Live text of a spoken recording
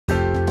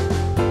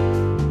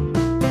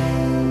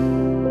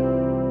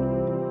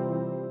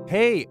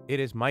Hey, it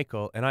is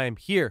Michael, and I am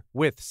here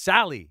with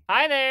Sally.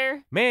 Hi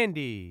there.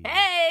 Mandy.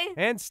 Hey.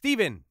 And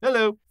Steven.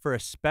 Hello. For a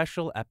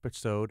special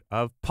episode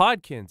of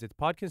Podkinz. It's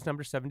Podkinz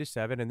number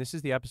 77, and this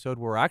is the episode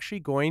where we're actually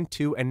going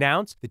to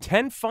announce the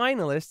 10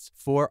 finalists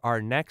for our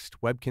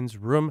next Webkinz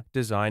Room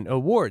Design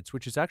Awards,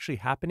 which is actually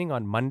happening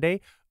on Monday,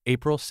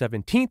 April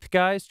 17th,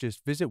 guys.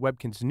 Just visit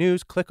Webkinz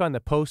News, click on the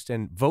post,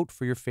 and vote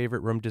for your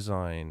favorite room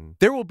design.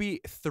 There will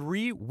be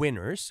 3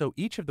 winners, so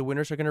each of the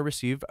winners are going to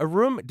receive a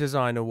room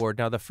design award.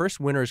 Now, the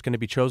first winner is going to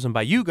be chosen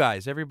by you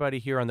guys, everybody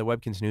here on the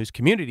Webkinz News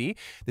community.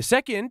 The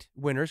second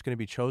winner is going to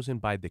be chosen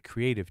by the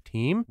creative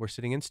team. We're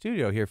sitting in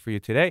studio here for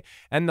you today.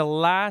 And the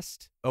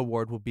last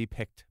award will be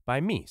picked by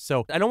me.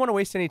 So I don't want to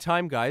waste any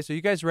time, guys. Are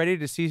you guys ready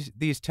to see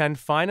these 10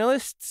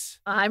 finalists?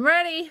 I'm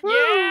ready.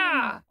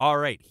 Yeah. All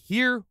right,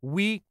 here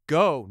we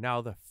go. Now,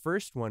 the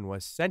first one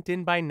was sent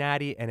in by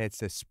Natty, and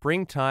it's a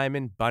Springtime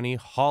in Bunny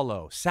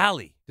Hollow.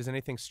 Sally, does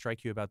anything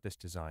strike you about this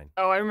design?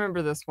 Oh, I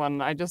remember this one.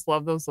 I just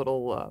love those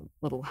little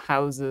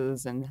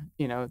houses, and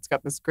it's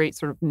got this great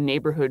sort of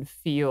neighborhood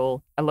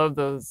feel. I love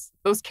those.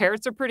 Those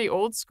carrots are pretty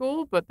old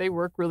school, but they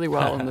work really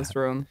well in this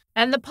room.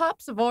 And the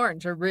pops of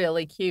orange are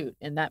really cute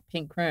in that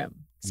pink room.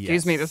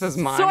 Excuse me, this is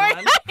mine. Sorry,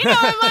 one. I know,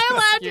 am I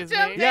allowed to Excuse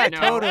jump me? in? Yeah, No.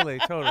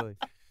 totally.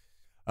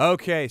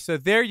 Okay, so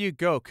there you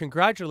go.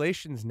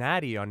 Congratulations,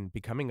 Natty, on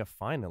becoming a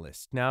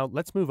finalist. Now,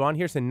 let's move on.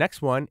 Here's the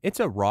next one. It's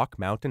a Rock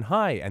Mountain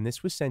High, and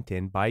this was sent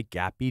in by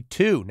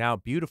Gappy2. Now,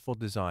 beautiful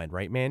design,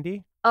 right,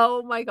 Mandy?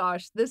 Oh my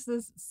gosh, this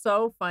is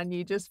so fun.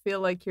 You just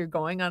feel like you're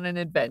going on an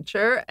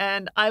adventure.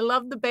 And I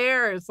love the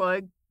bears.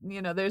 Like,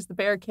 there's the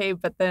bear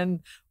cave, but then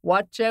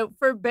watch out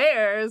for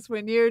bears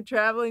when you're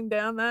traveling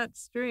down that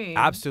stream.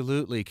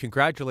 Absolutely.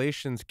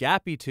 Congratulations,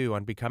 Gappy2,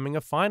 on becoming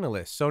a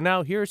finalist. So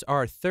now here's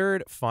our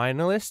third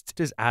finalist. It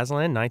is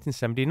Aslan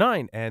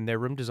 1979, and their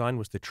room design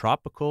was the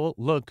Tropical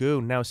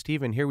Lagoon. Now,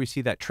 Steven, here we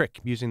see that trick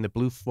using the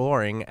blue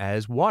flooring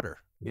as water.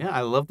 Yeah,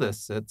 I love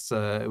this. It's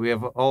we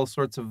have all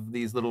sorts of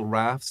these little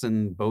rafts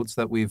and boats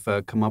that we've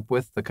come up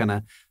with to kind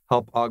of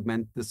help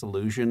augment this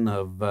illusion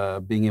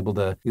of being able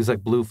to use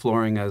like blue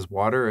flooring as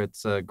water.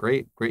 It's a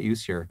great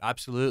use here.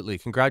 Absolutely.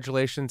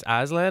 Congratulations,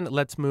 Aslan.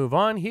 Let's move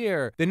on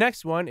here. The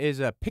next one is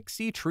a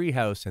Pixie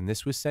Treehouse, and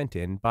this was sent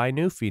in by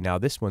Newfie. Now,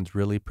 this one's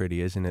really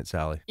pretty, isn't it,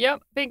 Sally?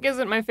 Yep, pink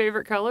isn't my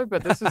favorite color,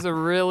 but this is a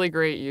really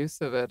great use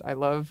of it. I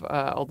love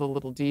all the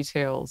little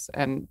details,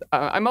 and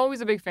I'm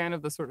always a big fan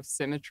of the sort of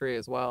symmetry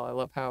as well. I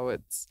love how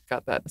it's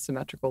got that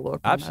symmetrical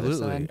look.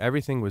 Absolutely.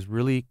 Everything was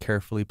really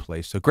carefully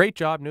placed. So great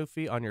job,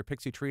 Newfie, on your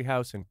Pixie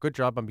Treehouse, and good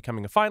job on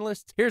becoming a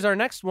finalist. Here's our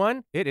next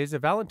one. It is a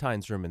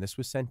Valentine's room, and this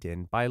was sent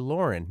in by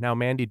Lauren. Now,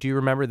 Mandy, do you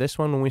remember this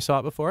one when we saw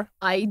it before?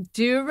 I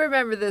do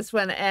remember this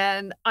one,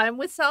 and I'm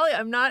with Sally.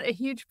 I'm not a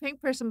huge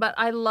pink person, but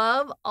I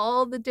love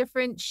all the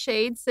different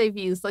shades they've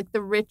used, like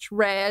the rich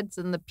reds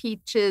and the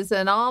peaches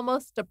and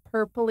almost a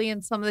purpley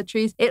in some of the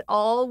trees. It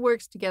all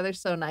works together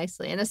so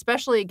nicely, and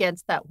especially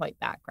against that white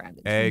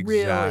background. It's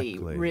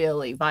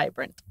really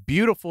vibrant.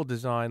 Beautiful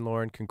design,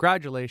 Lauren.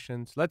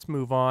 Congratulations. Let's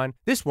move on.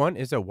 This one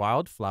is a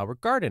wildflower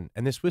garden,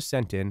 and this was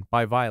sent in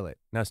by Violet.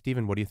 Now,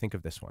 Steven, what do you think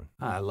of this one?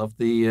 I love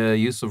the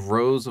use of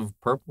rows of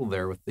purple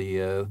there with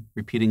the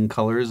repeating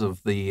colors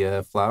of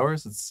the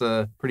flowers. It's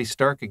pretty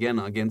stark, again,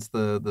 against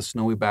the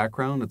snowy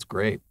background. It's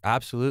great.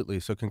 Absolutely.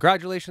 So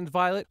congratulations,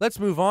 Violet. Let's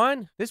move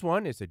on. This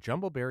one is a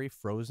Jumbleberry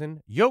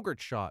frozen yogurt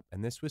shop,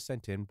 and this was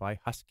sent in by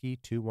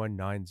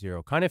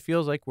Husky2190. Kind of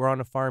feels like we're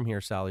on a farm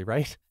here, Sally,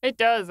 right? It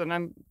does, and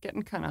I'm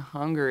getting kind of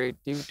hungry.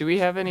 Do we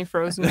have any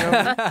frozen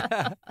yogurt?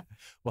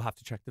 We'll have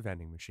to check the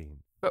vending machine.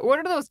 But what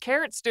are those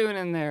carrots doing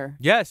in there?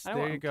 Yes, I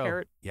there want you go.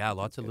 carrot. Yeah,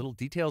 lots of little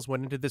details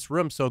went into this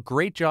room. So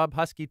great job,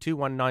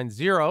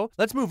 Husky2190.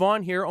 Let's move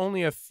on here.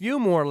 Only a few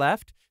more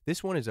left.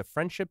 This one is a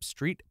Friendship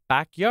Street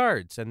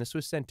Backyards, and this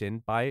was sent in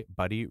by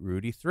Buddy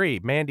Rudy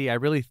 3. Mandy, I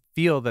really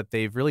feel that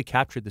they've really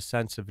captured the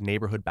sense of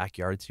neighborhood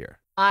backyards here.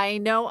 I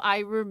know. I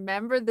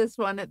remember this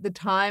one at the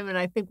time, and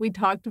I think we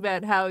talked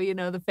about how,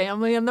 the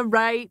family on the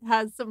right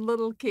has some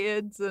little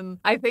kids, and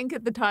I think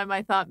at the time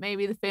I thought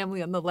maybe the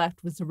family on the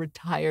left was a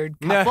retired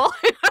couple.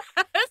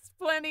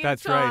 Plenty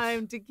of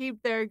time to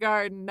keep their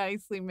garden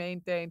nicely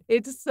maintained.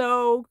 It's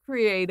so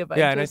creative.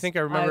 I think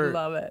I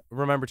love it.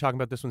 remember talking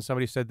about this when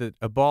somebody said that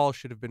a ball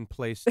should have been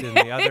placed in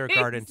the other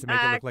garden to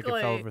make it look like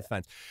it fell over the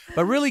fence.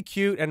 But really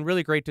cute and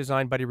really great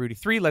design, Buddy Rudy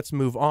 3. Let's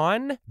move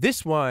on.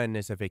 This one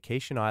is a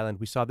Vacation Island.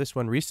 We saw this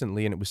one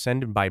recently, and it was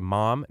sent in by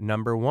Mom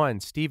Number 1.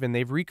 Steven,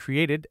 they've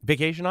recreated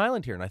Vacation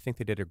Island here, and I think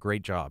they did a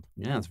great job.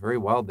 Yeah, it's very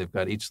wild. They've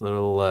got each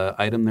little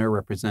item there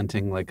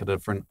representing like a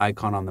different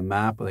icon on the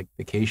map, like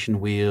vacation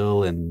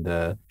wheel and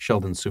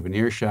Sheldon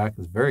Souvenir Shack.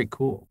 Is very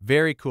cool.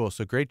 Very cool.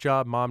 So great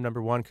job, Mom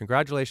Number 1.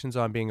 Congratulations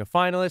on being a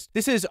finalist.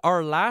 This is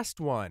our last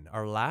one,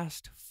 our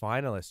last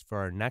finalist for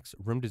our next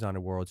Room Design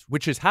Awards,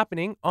 which is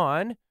happening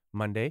on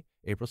Monday,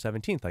 April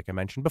 17th, like I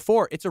mentioned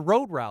before. It's a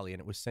road rally,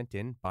 and it was sent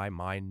in by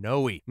My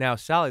Noe. Now,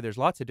 Sally, there's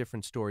lots of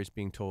different stories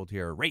being told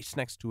here. A race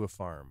next to a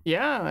farm.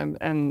 Yeah,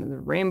 and the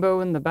rainbow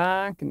in the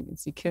back, and you can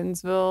see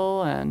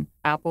Kinsville and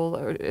Apple.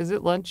 Is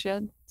it lunch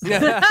yet?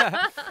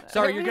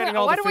 Sorry, you're getting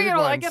all Why the do we food get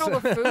ones. I get all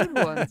the food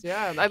ones.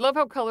 Yeah, I love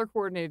how color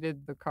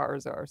coordinated the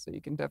cars are, so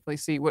you can definitely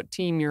see what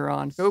team you're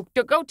on.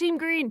 Go Team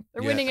Green!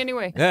 They're winning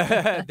anyway.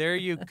 There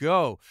you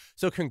go.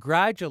 So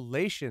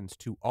congratulations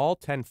to all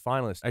 10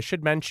 finalists. I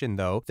should mention,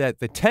 though, that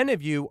the 10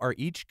 of you are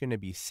each going to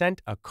be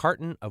sent a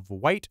carton of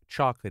white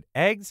chocolate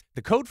eggs.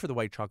 The code for the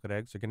white chocolate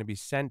eggs are going to be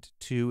sent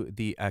to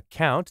the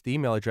account, the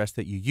email address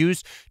that you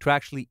used to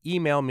actually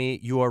email me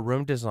your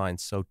room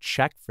designs. So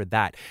check for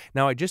that.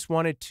 Now, I just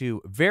wanted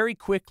to very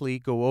quickly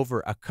go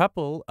over a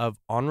couple of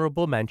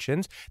honorable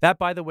mentions. That,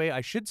 by the way,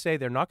 I should say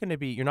you're not going to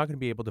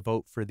be able to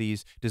vote for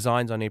these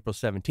designs on April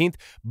 17th,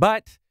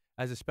 but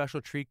as a special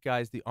treat,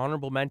 guys, the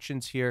honorable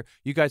mentions here,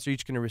 you guys are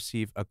each going to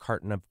receive a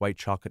carton of white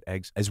chocolate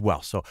eggs as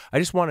well. So I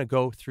just want to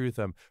go through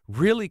them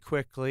really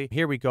quickly.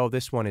 Here we go.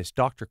 This one is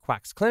Dr.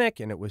 Quack's Clinic,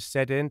 and it was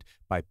sent in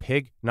by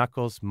Pig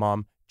Knuckles'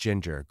 mom,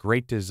 Ginger.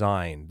 Great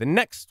design. The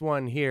next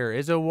one here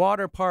is a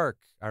water park.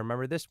 I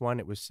remember this one.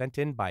 It was sent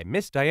in by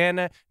Miss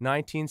Diana,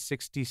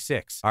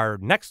 1966. Our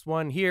next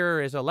one here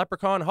is a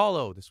Leprechaun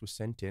Hollow. This was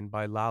sent in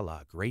by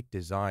Lala. Great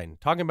design.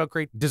 Talking about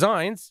great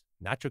designs,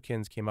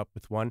 Webkinz came up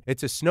with one.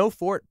 It's a Snow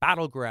Fort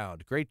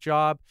Battleground. Great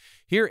job.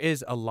 Here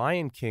is a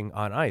Lion King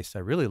on ice. I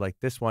really like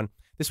this one.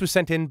 This was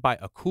sent in by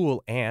a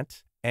cool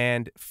ant.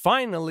 And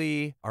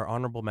finally, our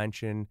honorable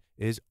mention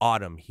is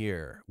Autumn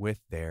here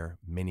with their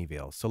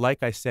Miniville. So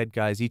like I said,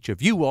 guys, each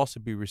of you will also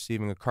be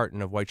receiving a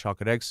carton of white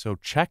chocolate eggs. So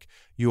check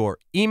your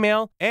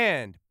email.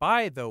 And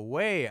by the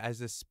way,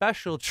 as a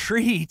special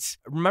treat,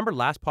 remember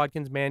last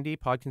Podkinz, Mandy,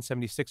 Podkinz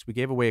 76, we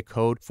gave away a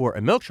code for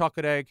a milk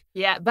chocolate egg.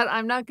 Yeah, but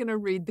I'm not going to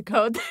read the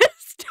code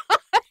this time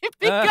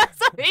because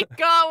I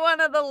got one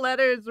of the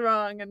letters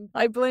wrong. And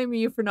I blame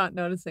you for not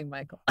noticing,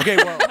 Michael. Okay,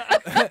 well,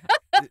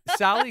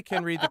 Sally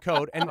can read the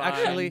code. And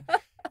actually,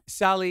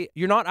 Sally,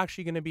 you're not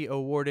actually going to be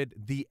awarded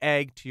the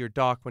egg to your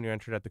dock when you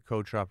enter at the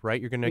code shop, right?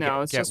 You're going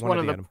to it's just one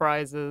of the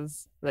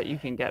prizes that you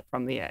can get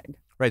from the egg.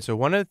 Right, so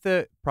one of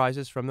the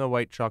prizes from the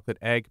white chocolate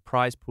egg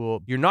prize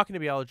pool, you're not going to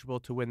be eligible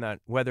to win that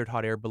weathered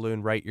hot air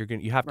balloon, right?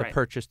 You have to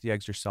purchase the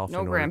eggs yourself in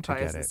order to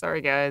get it.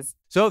 Sorry, guys.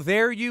 So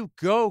there you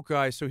go,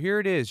 guys. So here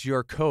it is,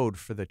 your code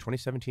for the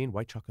 2017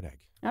 white chocolate egg.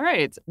 All right,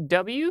 it's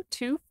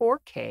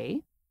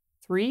W24K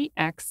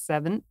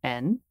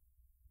 3X7N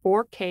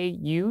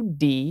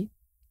 4KUD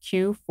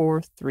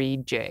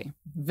Q43J.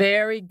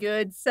 Very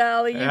good,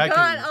 Sally.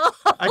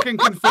 I can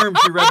confirm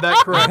she read that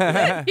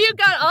correctly. You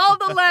got all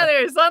the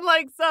letters,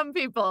 unlike some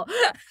people.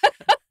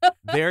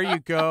 There you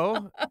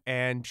go.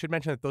 And should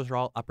mention that those are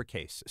all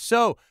uppercase.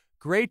 So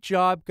great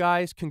job,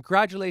 guys.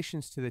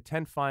 Congratulations to the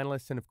 10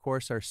 finalists and, of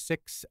course, our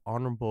 6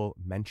 honorable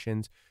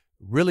mentions.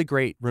 Really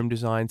great room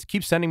designs.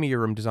 Keep sending me your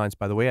room designs,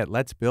 by the way, at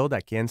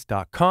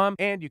letsbuild@gans.com.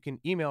 And you can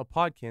email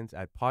Podkinz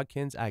at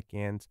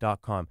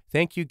podkinz@gans.com.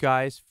 Thank you,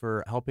 guys,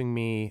 for helping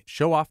me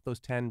show off those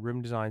 10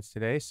 room designs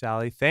today.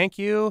 Sally, thank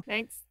you.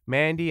 Thanks.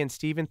 Mandy and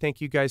Steven, thank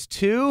you guys,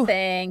 too.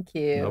 Thank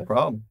you. No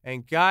problem.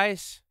 And,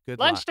 guys, good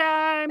luck.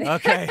 Lunchtime.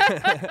 Okay.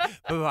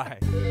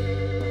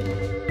 Bye-bye.